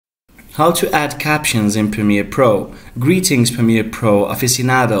How to add captions in Premiere Pro. Greetings Premiere Pro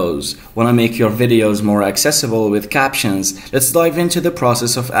aficionados. Want to make your videos more accessible with captions? Let's dive into the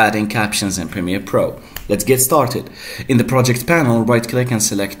process of adding captions in Premiere Pro. Let's get started. In the project panel, right-click and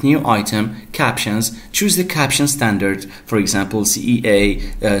select New Item, Captions. Choose the caption standard, for example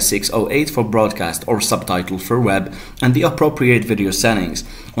CEA 608 for broadcast or subtitle for web, and the appropriate video settings.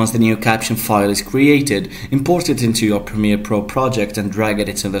 Once the new caption file is created, import it into your Premiere Pro project and drag it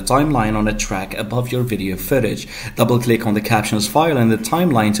into the timeline on a track above your video footage. Double-click on the captions file in the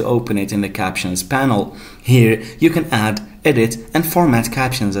timeline to open it in the Captions panel. Here, you can add, edit, and format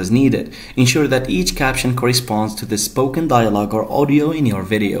captions as needed. Ensure that each caption corresponds to the spoken dialogue or audio in your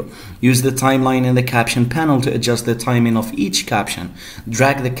video. Use the timeline in the caption panel to adjust the timing of each caption.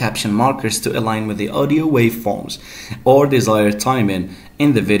 Drag the caption markers to align with the audio waveforms or desired timing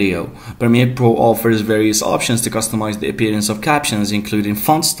in the video. Premiere Pro offers various options to customize the appearance of captions, including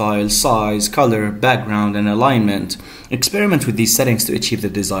font style, size, color, background, and alignment. Experiment with these settings to achieve the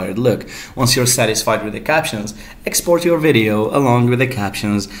desired look. Once you're satisfied with the captions, export your video along with the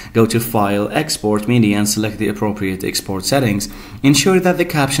captions. Go to File, Export Media, and select the appropriate export settings. Ensure that the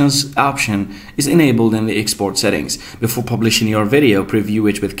captions option is enabled in the export settings. Before publishing your video, preview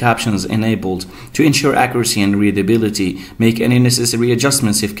it with captions enabled. To ensure accuracy and readability, make any necessary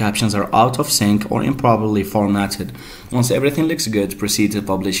adjustments if captions are out of sync or improperly formatted. Once everything looks good, proceed to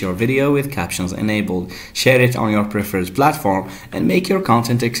publish your video with captions enabled. Share it on your preferred platform and make your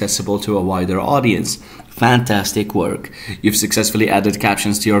content accessible to a wider audience. Fantastic work! You've successfully added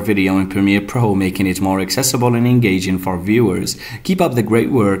captions to your video in Premiere Pro, making it more accessible and engaging for viewers. Keep up the great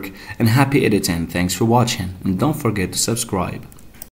work and happy editing. Thanks for watching, and don't forget to subscribe.